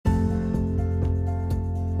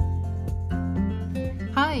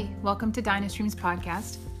Welcome to Dynastreams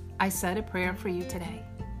Podcast. I said a prayer for you today.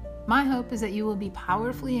 My hope is that you will be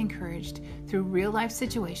powerfully encouraged through real-life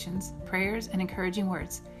situations, prayers, and encouraging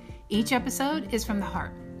words. Each episode is from the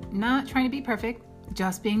heart, not trying to be perfect,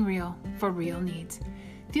 just being real for real needs.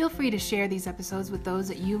 Feel free to share these episodes with those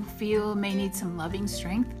that you feel may need some loving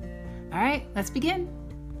strength. All right, let's begin.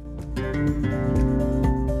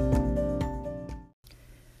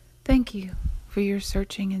 Thank you for your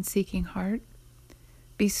searching and seeking heart.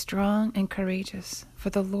 Be strong and courageous,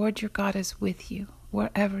 for the Lord your God is with you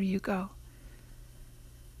wherever you go.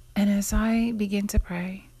 And as I begin to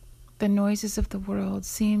pray, the noises of the world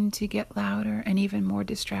seem to get louder and even more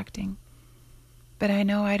distracting. But I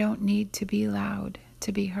know I don't need to be loud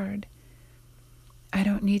to be heard. I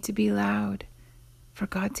don't need to be loud for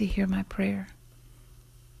God to hear my prayer,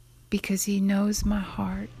 because He knows my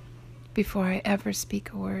heart before I ever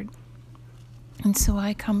speak a word. And so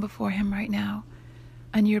I come before Him right now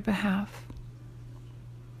on your behalf,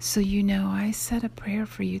 so you know I said a prayer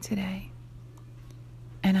for you today,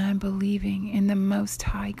 and I'm believing in the Most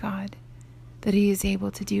High God that He is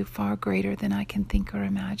able to do far greater than I can think or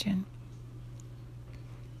imagine.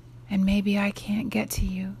 And maybe I can't get to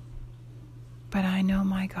you, but I know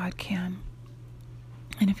my God can.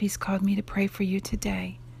 And if He's called me to pray for you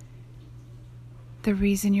today, the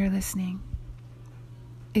reason you're listening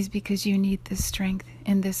is because you need this strength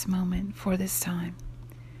in this moment for this time.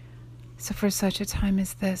 So for such a time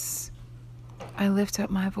as this, I lift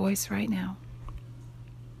up my voice right now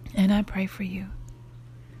and I pray for you.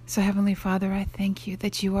 So Heavenly Father, I thank you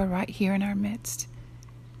that you are right here in our midst.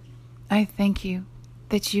 I thank you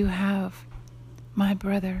that you have my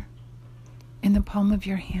brother in the palm of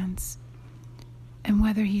your hands. And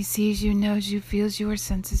whether he sees you, knows you, feels you, or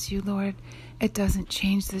senses you, Lord, it doesn't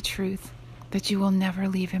change the truth that you will never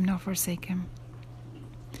leave him nor forsake him.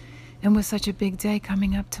 And with such a big day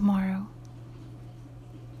coming up tomorrow,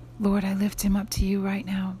 Lord, I lift him up to you right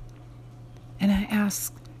now. And I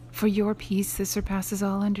ask for your peace that surpasses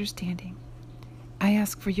all understanding. I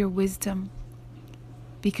ask for your wisdom,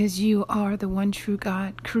 because you are the one true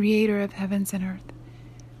God, creator of heavens and earth.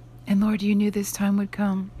 And Lord, you knew this time would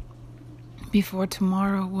come before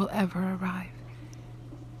tomorrow will ever arrive.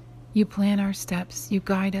 You plan our steps, you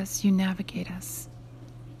guide us, you navigate us.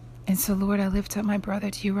 And so, Lord, I lift up my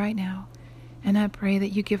brother to you right now, and I pray that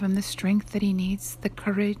you give him the strength that he needs, the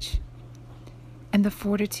courage and the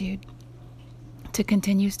fortitude to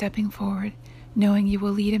continue stepping forward, knowing you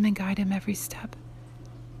will lead him and guide him every step.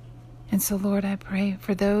 And so, Lord, I pray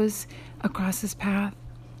for those across his path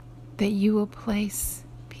that you will place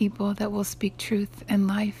people that will speak truth and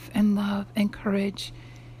life and love and courage,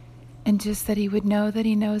 and just that he would know that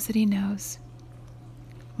he knows that he knows.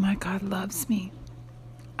 My God loves me.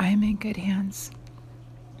 I am in good hands,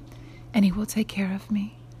 and He will take care of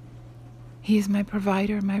me. He is my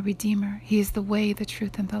provider, my redeemer. He is the way, the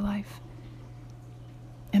truth, and the life.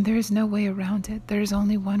 And there is no way around it. There is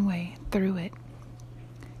only one way through it.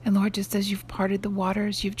 And Lord, just as you've parted the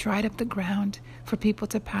waters, you've dried up the ground for people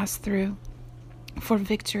to pass through for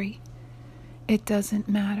victory. It doesn't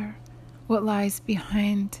matter what lies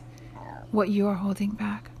behind what you are holding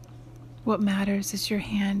back. What matters is your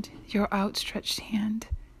hand, your outstretched hand,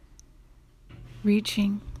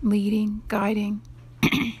 reaching, leading, guiding,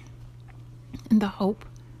 and the hope.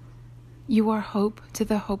 You are hope to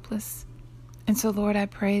the hopeless. And so, Lord, I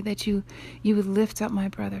pray that you would lift up my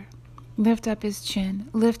brother, lift up his chin,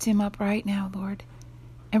 lift him up right now, Lord,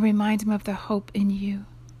 and remind him of the hope in you,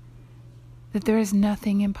 that there is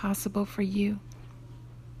nothing impossible for you.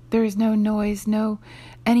 There is no noise, no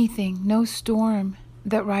anything, no storm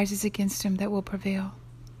that rises against him that will prevail.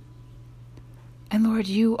 And Lord,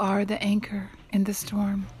 you are the anchor in the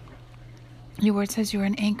storm. Your word says you are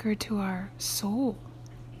an anchor to our soul.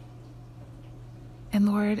 And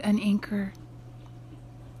Lord, an anchor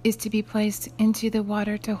is to be placed into the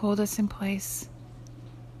water to hold us in place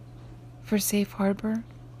for safe harbor,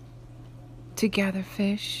 to gather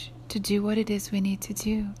fish, to do what it is we need to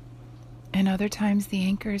do. And other times the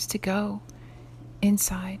anchor is to go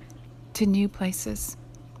inside to new places,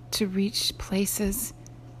 to reach places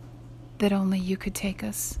that only you could take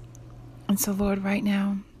us. And so, Lord, right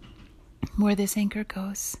now, where this anchor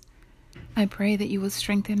goes, I pray that you will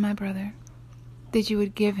strengthen my brother, that you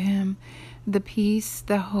would give him the peace,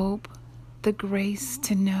 the hope, the grace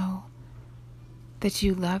to know that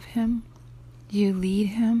you love him, you lead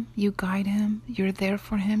him, you guide him, you're there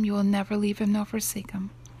for him, you will never leave him nor forsake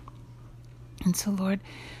him. And so, Lord,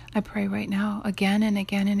 I pray right now, again and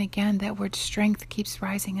again and again, that word strength keeps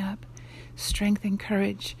rising up. Strength and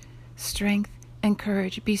courage. Strength and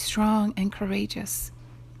courage. Be strong and courageous.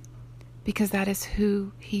 because that is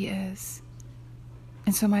who He is.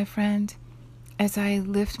 And so, my friend, as I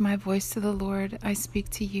lift my voice to the Lord, I speak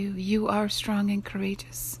to you. You are strong and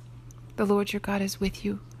courageous. The Lord your God is with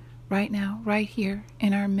you right now, right here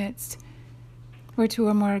in our midst. Where two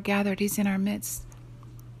or more are gathered, He's in our midst.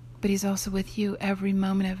 But He's also with you every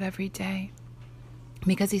moment of every day,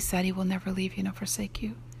 because He said He will never leave you nor forsake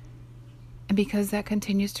you. And because that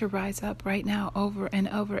continues to rise up right now over and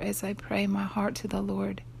over as I pray my heart to the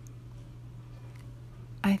Lord,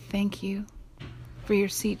 I thank you for your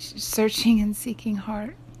searching and seeking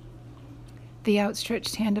heart. The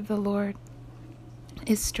outstretched hand of the Lord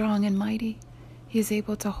is strong and mighty. He is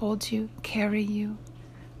able to hold you, carry you,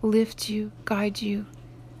 lift you, guide you.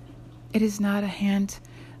 It is not a hand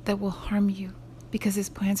that will harm you, because His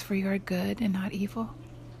plans for you are good and not evil.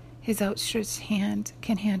 His outstretched hand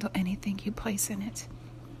can handle anything you place in it.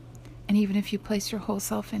 And even if you place your whole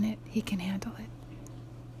self in it, He can handle it,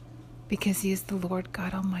 because He is the Lord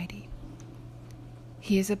God Almighty.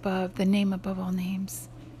 He is above, the name above all names,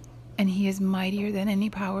 and He is mightier than any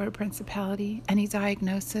power or principality, any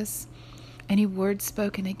diagnosis, any word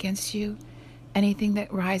spoken against you, anything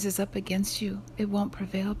that rises up against you. It won't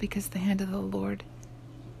prevail, because the hand of the Lord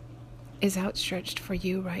is outstretched for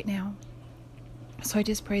you right now. So I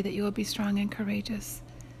just pray that you will be strong and courageous.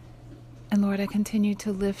 And Lord, I continue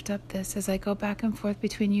to lift up this as I go back and forth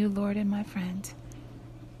between you, Lord, and my friend.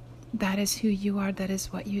 That is who you are. That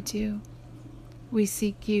is what you do. We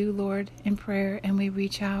seek you, Lord, in prayer, and we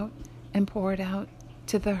reach out and pour it out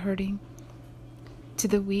to the hurting, to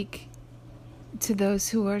the weak, to those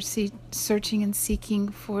who are searching and seeking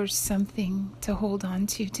for something to hold on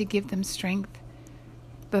to give them strength.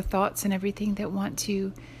 The thoughts and everything that want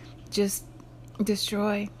to just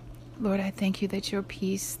destroy. Lord, I thank you that your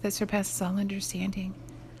peace that surpasses all understanding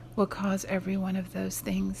will cause every one of those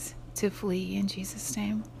things to flee in Jesus'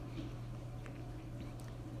 name.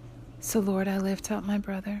 So, Lord, I lift up my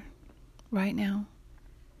brother right now.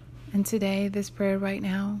 And today, this prayer right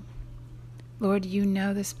now, Lord, you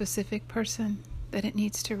know the specific person that it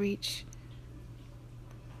needs to reach.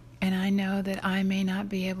 And I know that I may not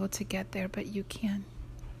be able to get there, but you can.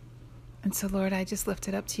 And so, Lord, I just lift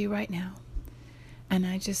it up to you right now. And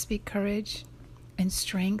I just speak courage and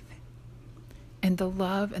strength and the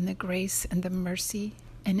love and the grace and the mercy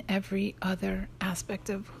and every other aspect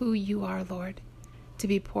of who you are, Lord, to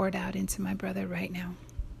be poured out into my brother right now.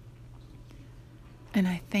 And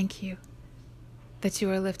I thank you that you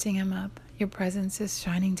are lifting him up. Your presence is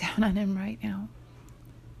shining down on him right now.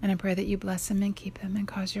 And I pray that you bless him and keep him and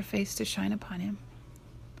cause your face to shine upon him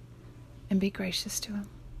and be gracious to him.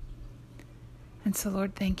 And so,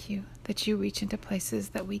 Lord, thank you that you reach into places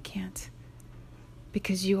that we can't,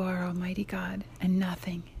 because you are Almighty God and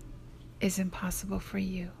nothing is impossible for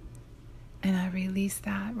you. And I release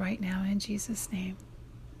that right now in Jesus' name.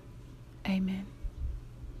 Amen.